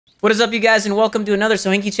What is up, you guys, and welcome to another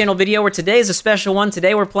Sohinki channel video, where today is a special one.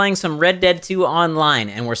 Today we're playing some Red Dead 2 Online,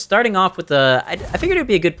 and we're starting off with the... I figured it would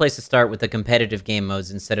be a good place to start with the competitive game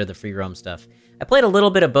modes instead of the free roam stuff. I played a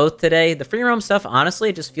little bit of both today. The free roam stuff, honestly,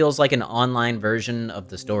 it just feels like an online version of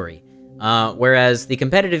the story. Whereas the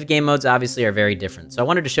competitive game modes obviously are very different. So I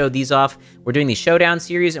wanted to show these off. We're doing the Showdown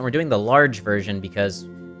series, and we're doing the large version because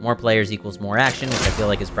more players equals more action, which I feel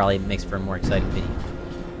like is probably makes for a more exciting video.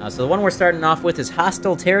 So the one we're starting off with is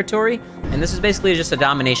Hostile Territory, and this is basically just a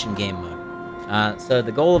domination game mode. So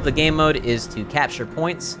the goal of the game mode is to capture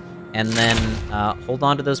points, and then hold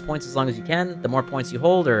on to those points as long as you can. The more points you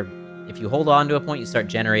hold, or if you hold on to a point, you start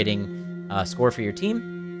generating score for your team.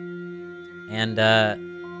 And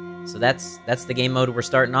so that's the game mode we're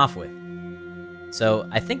starting off with. So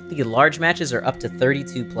I think the large matches are up to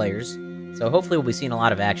 32 players, so hopefully we'll be seeing a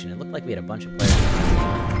lot of action. It looked like we had a bunch of players.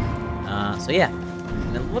 So yeah.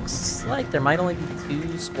 And it looks like there might only be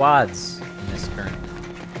 2 squads in this currently.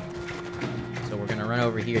 So we're gonna run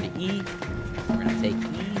over here to E. We're gonna take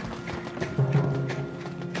E.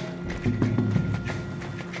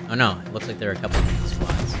 Oh no, it looks like there are a couple of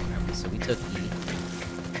squads. So we took E.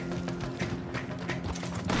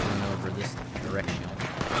 Run over this direction.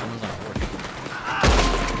 Someone's on a horse.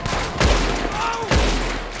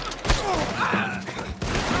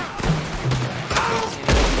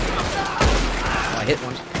 I hit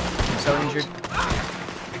one. I'm so injured.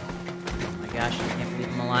 Oh my gosh, I can't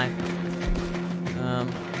believe I'm alive.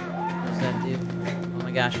 What does that do? Oh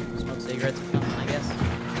my gosh, smoke cigarettes or something, I guess.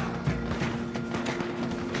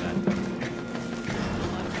 God. I'm in a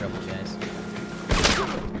lot of trouble, guys.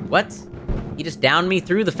 What? He just downed me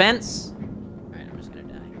through the fence? Alright, I'm just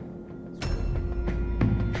gonna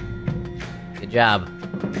die. Good job.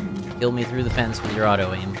 Killed me through the fence with your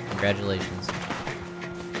auto aim. Congratulations.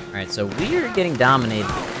 Alright, so we are getting dominated.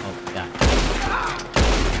 Oh, God.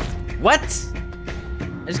 What?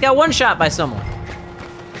 I just got one shot by someone.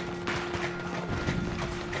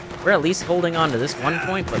 We're at least holding on to this one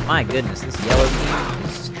point, but my goodness, this yellow team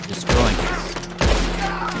is destroying us.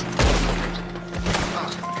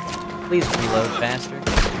 Please reload faster.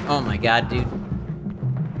 Oh my God, dude.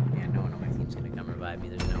 Yeah, no one on my team's gonna come revive me.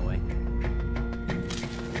 There's no way.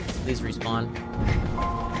 Please respawn.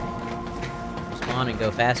 On and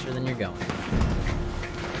go faster than you're going. I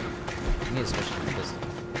need to switch to the pistol.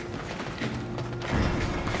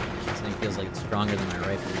 This thing feels like it's stronger than my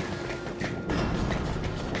rifle.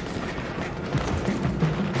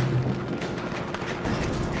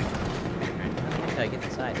 Alright, I think I gotta get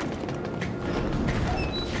inside.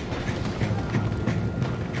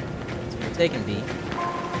 So we're taking B.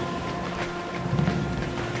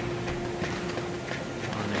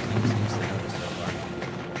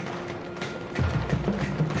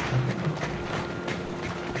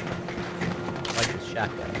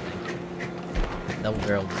 Shotgun thing. Double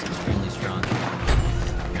barreled is extremely strong.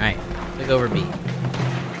 Alright, took over B.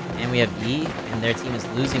 And we have E, and their team is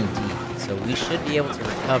losing D. So we should be able to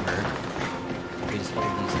recover if we just hold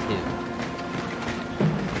these 2.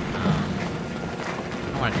 I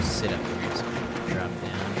don't want to just sit up here, so drop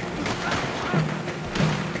down.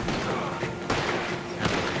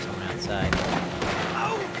 Sounds like there's someone outside.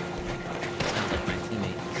 Sounds like my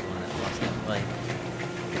teammate is the one that lost that fight.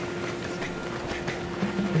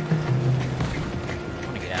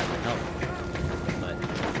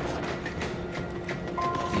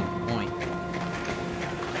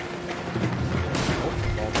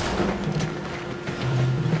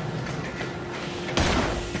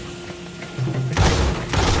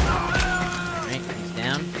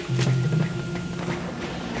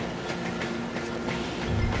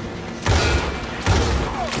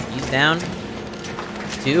 Down.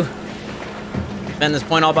 2. Defend this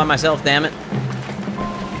point all by myself, damn it.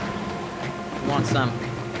 Who wants some?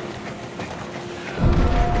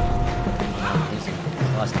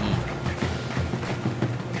 Lost E.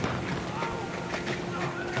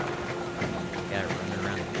 Gotta run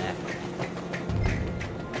around the back.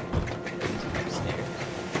 Upstairs.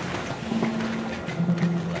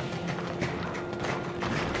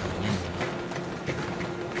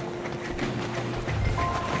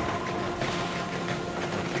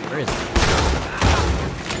 Where is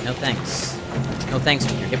it? No thanks. No thanks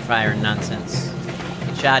with your hip fire and nonsense.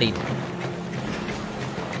 Get shottied.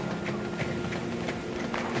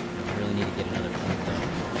 I really need to get another point though.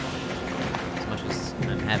 As much as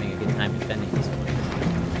I'm having a good time defending this one.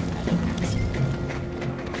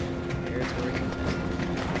 Territory contested.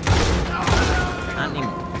 Not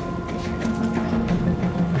anymore.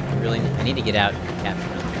 I need to get out and capture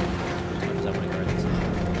them. As much as I want to guard this one.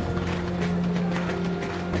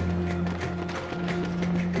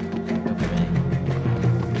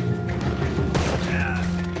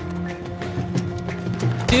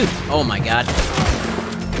 Dude! Oh my god.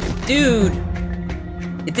 Dude!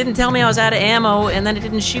 It didn't tell me I was out of ammo, and then it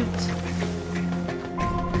didn't shoot.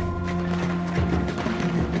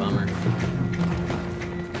 Bummer.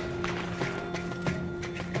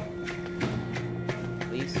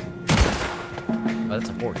 Please? Oh, that's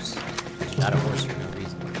a horse. Shot a horse for no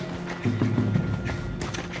reason.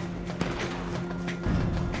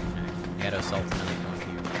 Alright, I gotta assault another point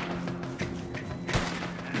here.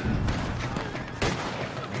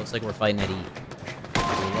 Looks like we're fighting at E.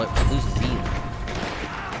 We lose B.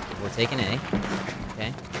 We're taking A.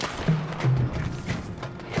 Okay.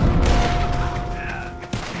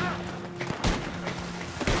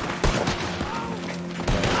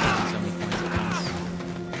 So many points at once.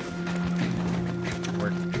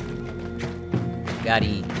 Work. Got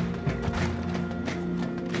E.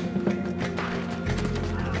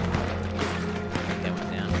 That went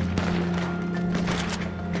down.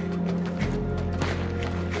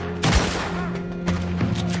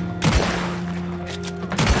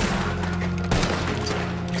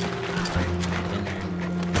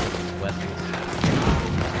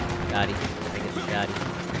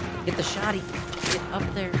 Get the shotty. Get up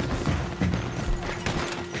there.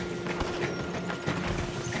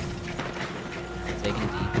 Taking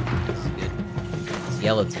D. That's good. It's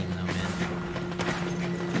yellow team though, man.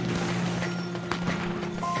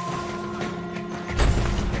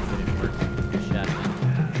 Didn't work. Shotgun.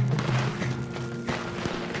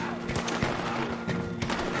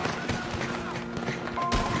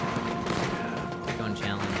 Go and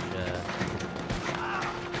challenge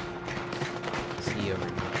C over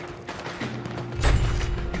here.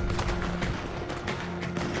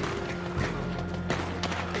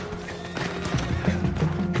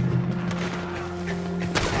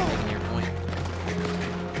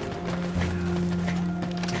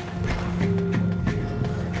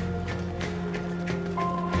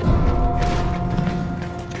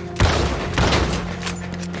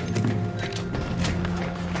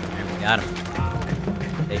 Got him.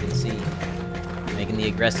 They can see. Making the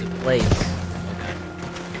aggressive plays. Oh god.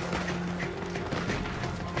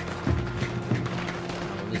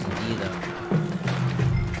 We're losing D though.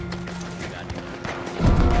 Oh god.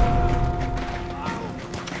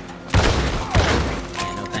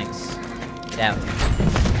 Yeah, no thanks. Get out.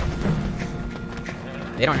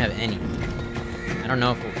 They don't have any. I don't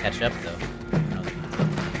know if we'll catch up though.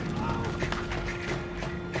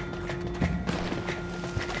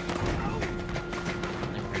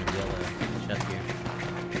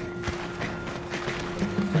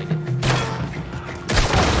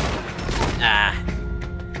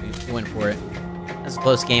 We went for it. That's a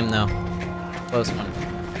close game, though. Close one.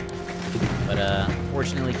 But,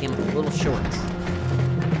 unfortunately came up a little short.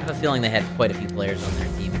 I have a feeling they had quite a few players on their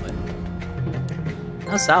team, but...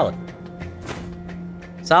 that was solid.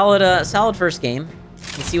 Solid first game.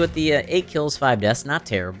 Let's see what the, 8 kills, 5 deaths. Not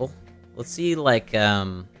terrible. Let's see, like,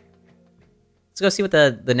 let's go see what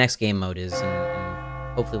the next game mode is,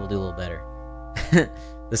 and hopefully we'll do a little better.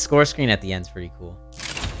 The score screen at the end's pretty cool.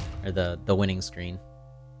 Or the winning screen.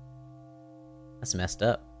 That's messed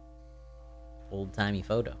up. Old-timey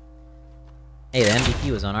photo. Hey, the MVP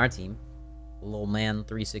was on our team. Little man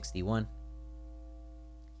 361.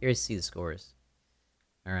 Curious to see the scores.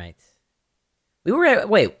 Alright. We were at...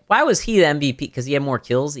 wait, why was he the MVP? Because he had more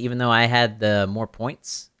kills, even though I had the more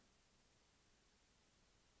points?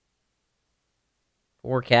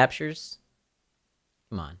 4 captures?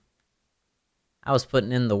 Come on. I was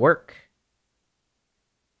putting in the work.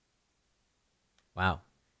 Wow.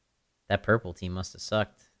 That purple team must have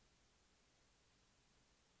sucked.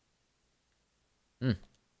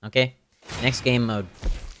 Okay. Next game mode.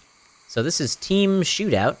 So this is Team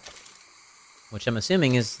Shootout, which I'm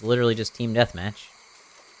assuming is literally just Team Deathmatch.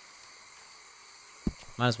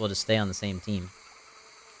 Might as well just stay on the same team.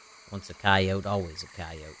 Once a coyote, always a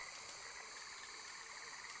coyote.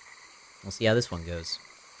 We'll see how this one goes.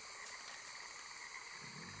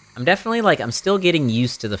 I'm definitely, like, I'm still getting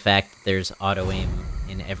used to the fact that there's auto-aim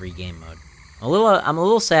in every game mode. I'm a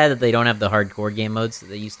little sad that they don't have the hardcore game modes that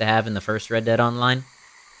they used to have in the first Red Dead Online,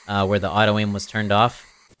 where the auto-aim was turned off.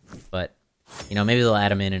 But, you know, maybe they'll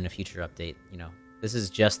add them in a future update, you know. This is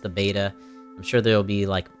just the beta. I'm sure there'll be,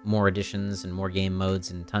 like, more additions and more game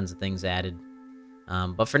modes and tons of things added.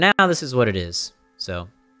 But for now, this is what it is. So,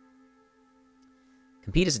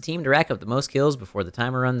 compete as a team to rack up the most kills before the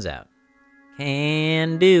timer runs out.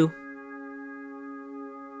 Can do.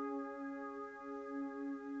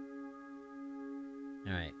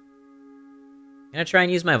 Alright. I'm gonna try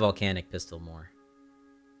and use my volcanic pistol more.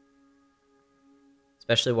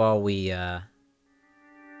 Especially while we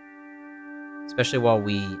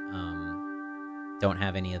don't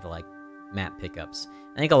have any of the, like, map pickups.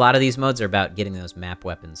 I think a lot of these modes are about getting those map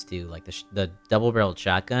weapons, too. Like, the double-barreled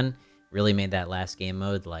shotgun really made that last game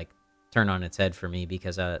mode, like, turn on its head for me,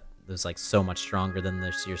 because it was, like, so much stronger than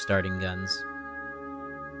your starting guns.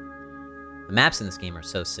 The maps in this game are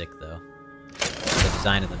so sick, though. The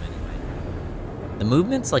design of them, anyway. The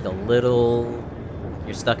movement's, like, a little...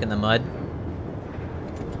 You're stuck in the mud.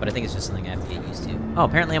 But I think it's just something I have to get used to. Oh,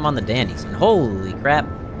 apparently I'm on the dandies. And holy crap,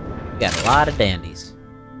 we got a lot of dandies.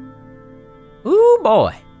 Ooh,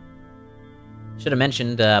 boy. Should have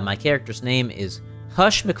mentioned my character's name is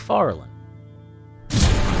Hush McFarlane.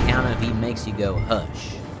 Count if he makes you go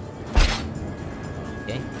hush.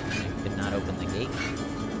 Okay, I could not open the gate.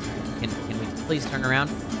 Can we please turn around?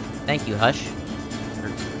 Thank you, Hush,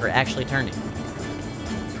 for actually turning.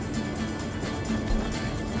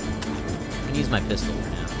 I can use my pistol for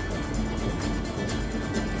now.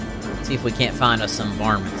 See if we can't find us some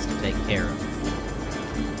varmints to take care of.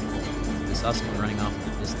 We saw someone running off in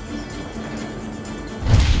the distance.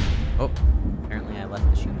 Oh, apparently I left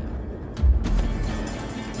the shootout.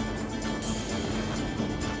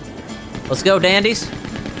 Let's go, dandies!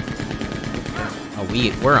 Oh,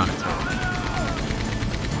 we're on a turret.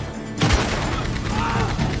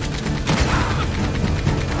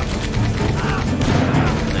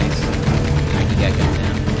 Nice. Alright, you got guns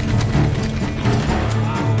down.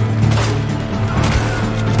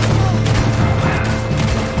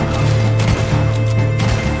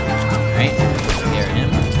 Alright, scare him.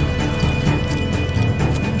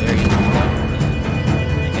 There he is. I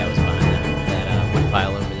think I was behind that wood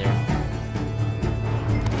pile over there.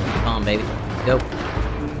 Come on, baby. Let's go.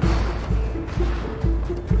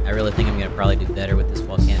 I really think I'm gonna probably do better with this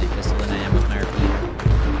volcanic pistol than I am with my repeater.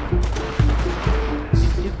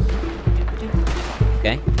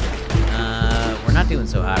 Okay. We're not doing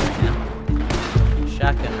so hot right now.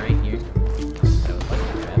 Shotgun right here. I would like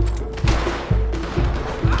to grab.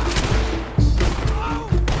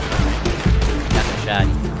 Got the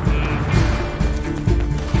shotty.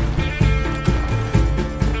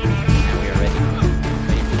 Now we are ready for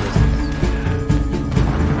business.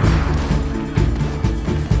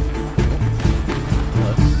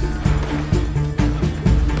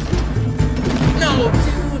 No,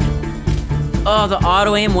 dude! Oh, the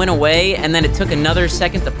auto-aim went away, and then it took another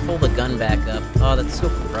second to pull the gun back up. Oh, that's so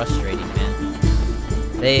frustrating, man.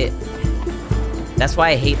 That's why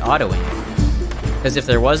I hate auto-aim. Because if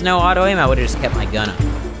there was no auto-aim, I would have just kept my gun up.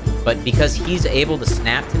 But because he's able to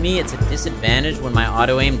snap to me, it's a disadvantage when my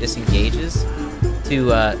auto-aim disengages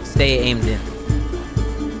to stay aimed in.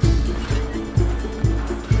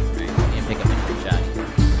 Alright, I'm gonna pick up a free shot here.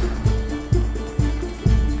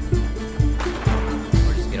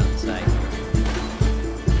 Or just get on the side here.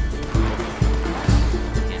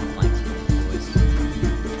 Can't flank some of these boys.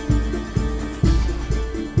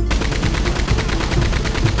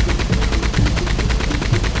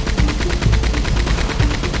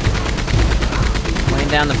 Laying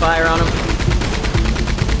down the fire on him.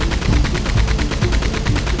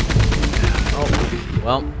 Oh,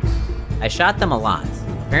 well, I shot them a lot.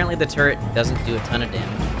 Apparently the turret doesn't do a ton of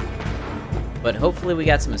damage. But hopefully we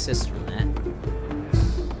got some assists from that.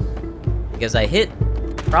 Because I hit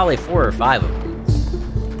probably 4 or 5 of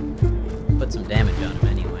them. Put some damage on them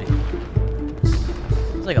anyway.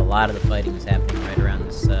 Looks like a lot of the fighting is happening right around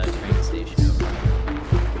this train station over here.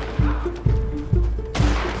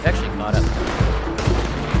 We've actually caught up.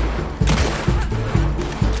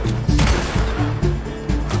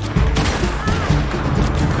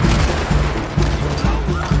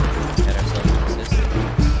 Got ourselves an assist.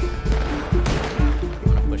 I'm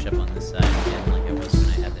gonna push up on this side again like I was when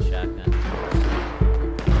I had the shotgun.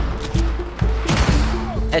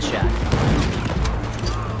 Headshot.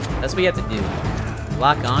 That's what you have to do.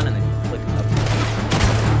 Lock on and then you flick up.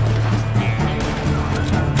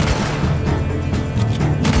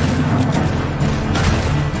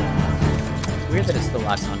 It's weird that it still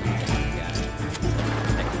locks on to the guy.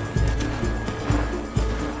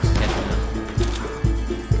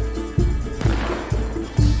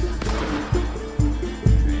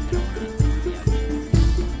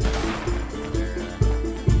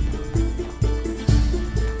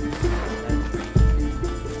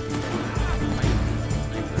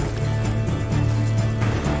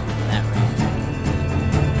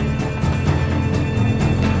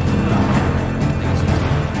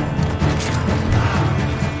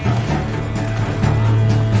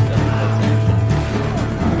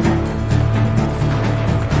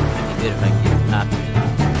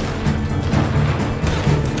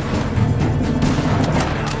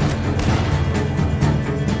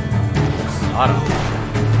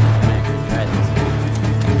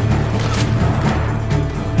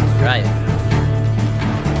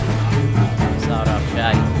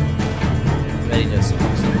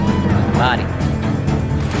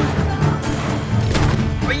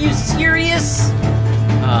 serious?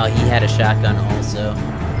 Oh, he had a shotgun also.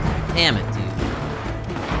 Damn it, dude.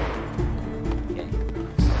 Okay.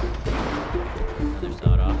 Another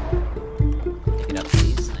sawed-off. Pick it up,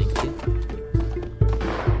 please. Thank you.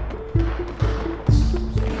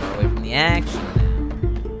 Far away from the action now.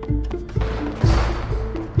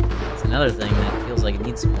 It's another thing that feels like it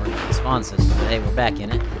needs some more spawn system, but hey, we're back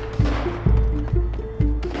in it.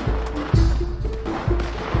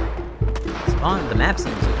 The map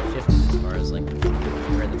seems to have shifted as far as like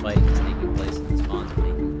where the fighting is taking place and the spawns are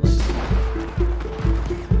taking place.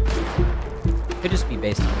 Could just be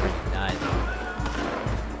based on where you die, though.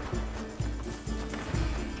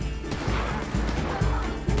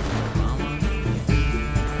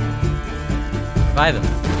 Revive him.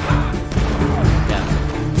 Yeah.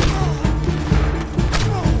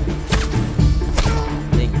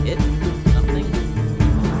 Big hit? Something?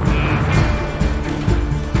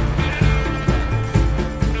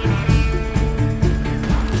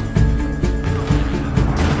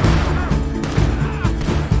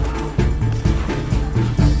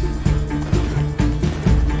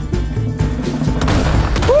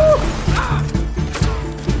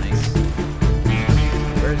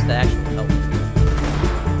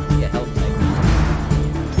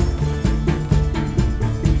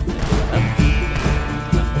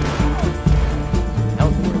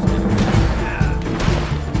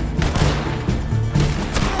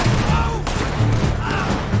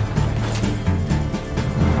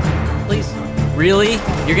 Really?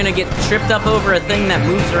 You're gonna get tripped up over a thing that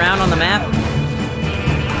moves around on the map?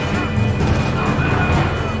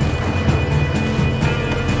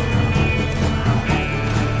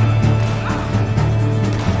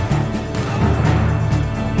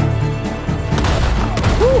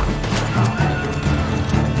 Woo!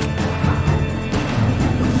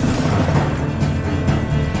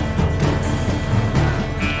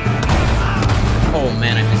 Oh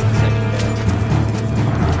man, I missed the second barrel.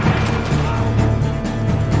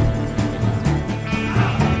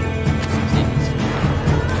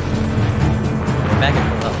 Back at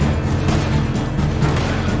full health.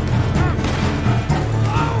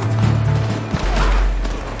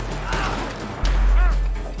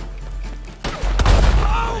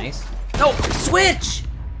 Nice. No! Switch!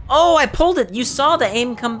 Oh, I pulled it! You saw the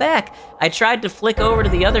aim come back! I tried to flick over to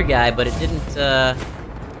the other guy, but it didn't,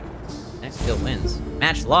 Next kill wins.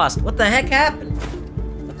 Match lost. What the heck happened?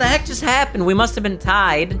 What the heck just happened? We must have been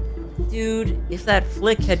tied. Dude, if that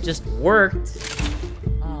flick had just worked...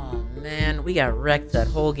 Man, we got wrecked that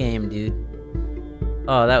whole game, dude.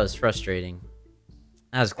 Oh, that was frustrating.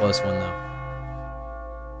 That was a close one,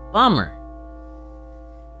 though. Bummer.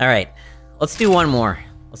 Alright, let's do one more.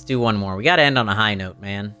 Let's do one more. We gotta end on a high note,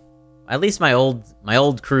 man. At least my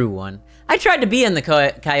old crew won. I tried to be in the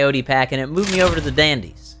Coyote pack, and it moved me over to the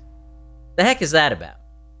Dandies. The heck is that about?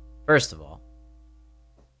 First of all.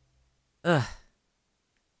 Ugh.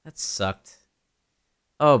 That sucked.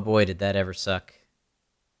 Oh boy, did that ever suck.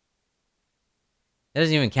 That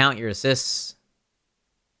doesn't even count your assists,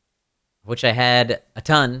 which I had a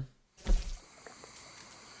ton.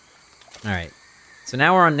 Alright, so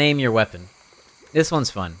now we're on Name Your Weapon. This one's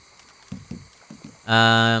fun.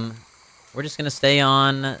 We're just gonna stay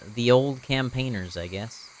on the old campaigners, I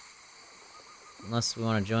guess. Unless we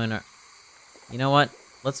want to join our... You know what?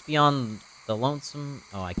 Let's be on the lonesome...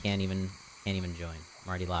 Oh, I can't even join. I'm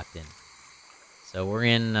already locked in. So we're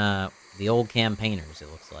in the old campaigners, it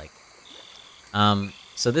looks like.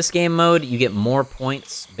 So this game mode, you get more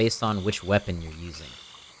points based on which weapon you're using.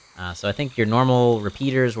 So I think your normal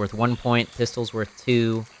repeater's worth 1 point, pistol's worth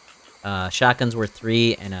 2, shotgun's worth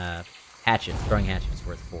 3, and a hatchet, throwing hatchet's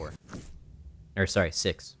worth 4. Or, sorry,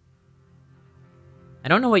 6. I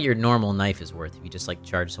don't know what your normal knife is worth if you just, like,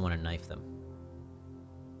 charge someone and knife them.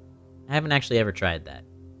 I haven't actually ever tried that.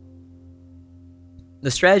 The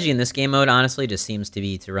strategy in this game mode, honestly, just seems to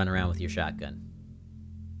be to run around with your shotgun.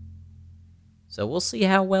 So we'll see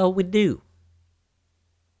how well we do.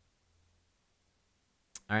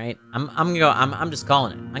 All right, I'm just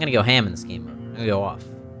calling it. I'm gonna go ham in this game mode. I'm gonna go off.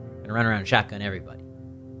 I'm gonna run around and shotgun everybody.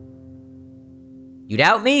 You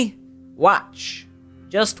doubt me? Watch.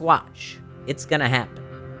 Just watch. It's gonna happen.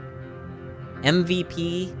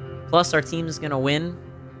 MVP plus our team is gonna win.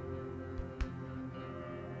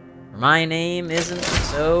 My name isn't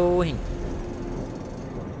Sohinki.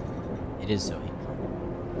 It is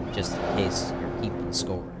Sohinki. Just in case you're keeping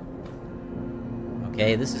score.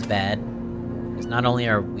 Okay, this is bad. Because not only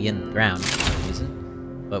are we in the ground for some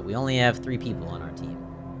reason, but we only have 3 people on our team.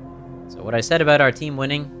 So what I said about our team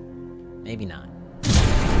winning, maybe not.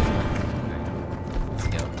 Alright, let's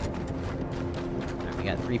go. Alright, we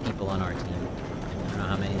got 3 people on our team. know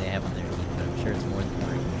how many they have on their team, but I'm sure it's more than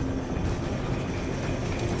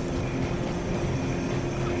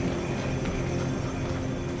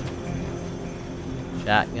 3.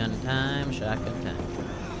 Shotgun time, shotgun time.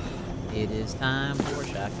 It is time for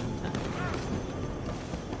shotgun time.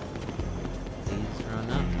 Please run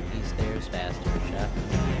up these stairs faster, shotgun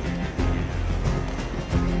time.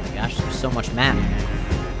 Oh my gosh, there's so much map.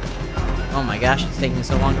 Oh my gosh, it's taking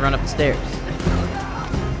so long to run up the stairs.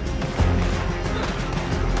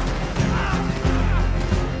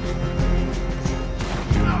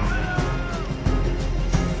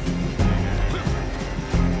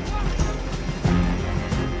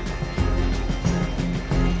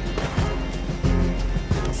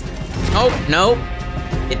 Oh, no.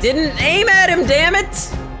 It didn't aim at him, damn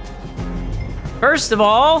it! First of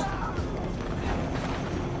all... Oh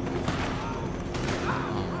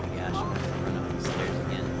my gosh, I'm gonna run up the stairs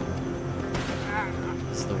again.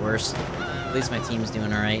 This is the worst. At least my team's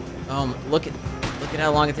doing alright. Oh, look at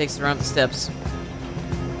how long it takes to run up the steps. Alright,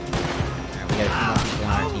 we got a few more people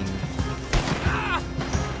on our team.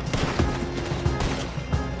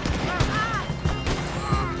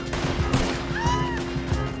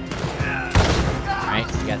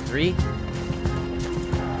 We got 3.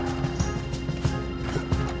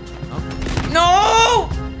 Oh. No!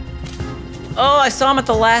 Oh, I saw him at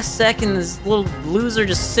the last second. This little loser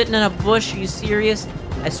just sitting in a bush. Are you serious?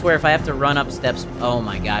 I swear, if I have to run up steps... Oh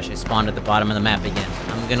my gosh, I spawned at the bottom of the map again.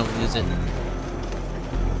 I'm gonna lose it.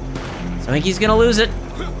 Sohinki's gonna lose it.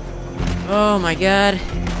 Oh my god.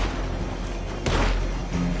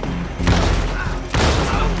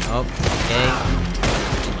 Oh, okay.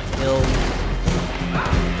 My kill.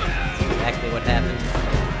 Exactly what happened.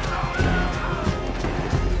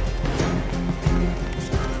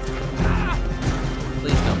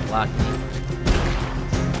 Please don't block me.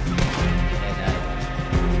 Okay, I died.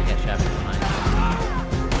 I got shot from behind.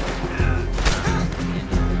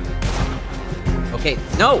 Okay,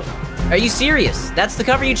 no! Are you serious? That's the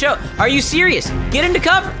cover you chose. Are you serious? Get into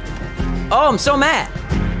cover! Oh, I'm so mad.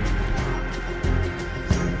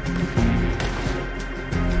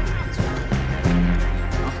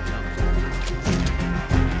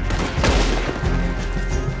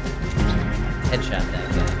 Headshot that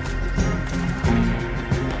guy.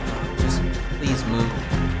 Just please move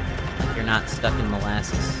like you're not stuck in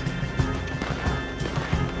molasses.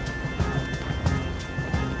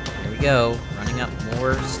 Here we go, running up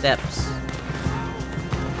more steps.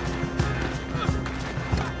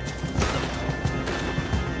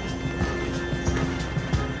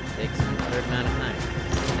 Takes an absurd amount of time.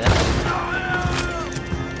 Take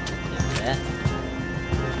that.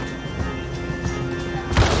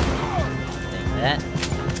 That.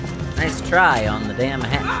 Nice try on the damn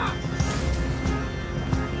hat.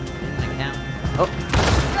 Didn't count. Oh.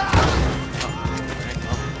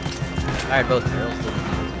 Oh. Fired both barrels.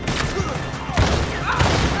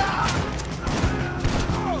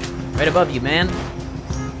 Right above you, man.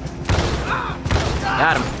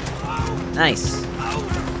 Got him. Nice.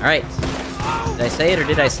 Alright. Did I say it or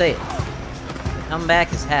did I say it? The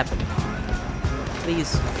comeback is happening.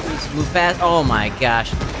 Please move fast. Oh my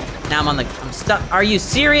gosh. Now I'm stuck. Are you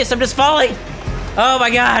serious? I'm just falling. Oh my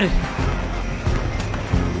god.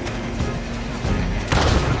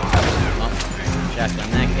 Oh, shotgun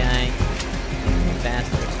that guy. Move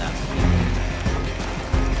faster. Stop.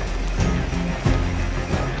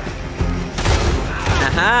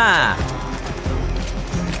 Aha!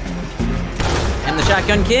 I'm the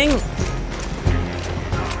shotgun king.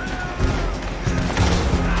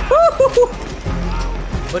 Woo-hoo-hoo.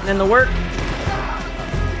 Putting in the work.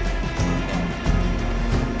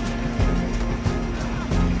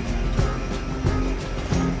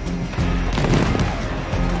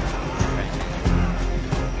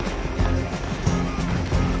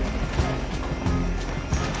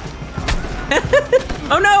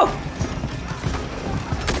 Oh no!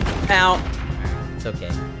 Ow. It's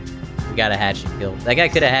okay. We got a hatchet kill. That guy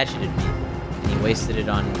could have hatcheted me. And he wasted it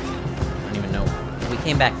on... I don't even know. We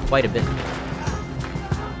came back quite a bit.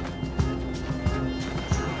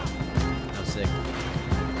 Oh, sick.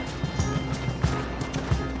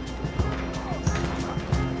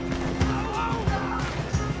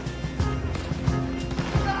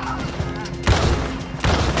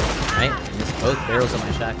 Alright, I missed both barrels of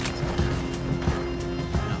my shotguns.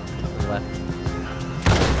 Left.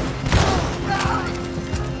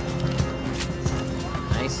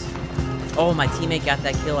 Nice. Oh, my teammate got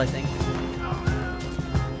that kill, I think.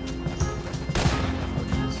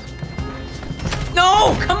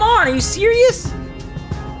 No! Come on! Are you serious?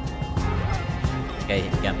 Okay, he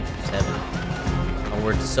got me for 7. Oh,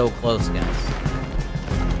 we're so close, guys.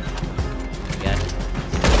 We got it.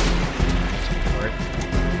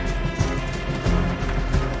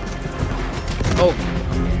 Oh! Okay,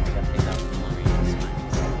 I gotta take out the long range.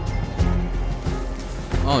 It's fine.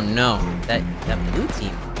 Oh no, that blue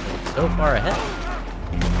team is so far ahead.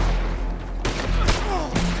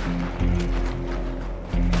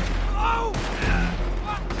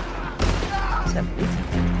 What's that blue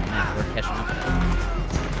team? Man, we're catching up.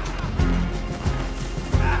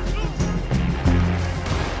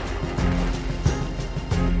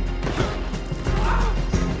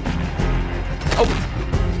 Oh!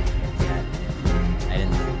 I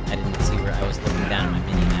didn't see where I was looking down at my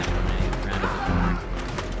mini map when I rounded the corner.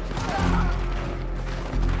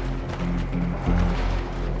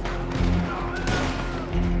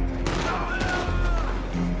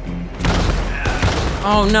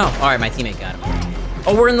 Oh no! Alright, my teammate got him.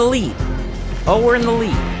 Oh, we're in the lead! Oh, we're in the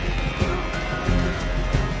lead!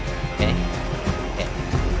 Okay. Okay.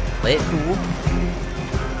 Play it cool.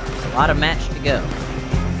 There's a lot of match to go.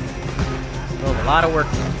 Still have a lot of work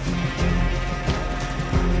to do.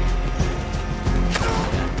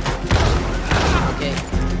 Okay.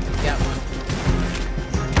 We got one.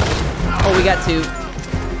 Oh, we got two.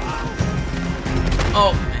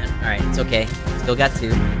 Oh, man. Alright, it's okay. Still got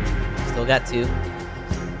two. Still got two.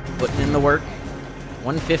 Putting in the work.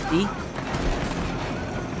 150.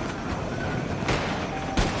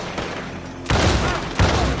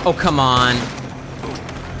 Oh, come on.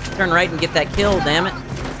 Turn right and get that kill, damn it.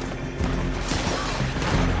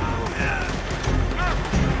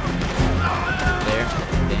 There.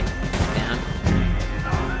 Okay. Down.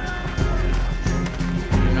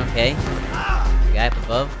 Doing okay. The guy up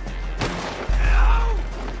above.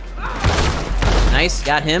 Nice,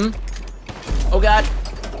 got him. Oh god.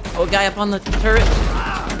 Oh, guy up on the turret.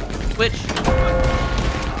 Switch.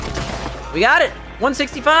 We got it.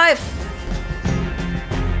 165.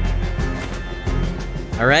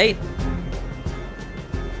 All right.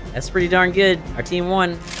 That's pretty darn good. Our team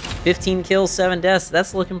won. 15 kills, 7 deaths.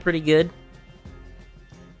 That's looking pretty good.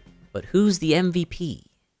 But who's the MVP?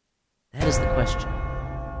 That is the question.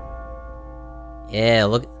 Yeah,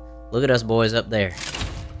 look at us boys up there.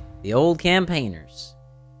 The old campaigners.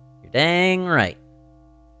 You're dang right.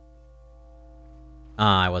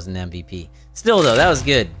 Ah, I wasn't MVP. Still, though, that was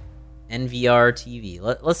good. NVR TV.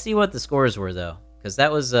 Let's see what the scores were, though. Because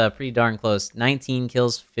that was pretty darn close. 19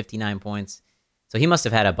 kills, 59 points. So he must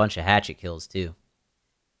have had a bunch of hatchet kills, too.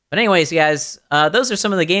 But anyways, guys, those are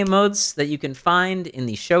some of the game modes that you can find in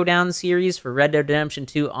the Showdown series for Red Dead Redemption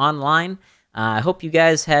 2 Online. I hope you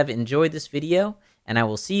guys have enjoyed this video, and I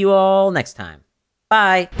will see you all next time.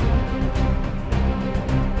 Bye!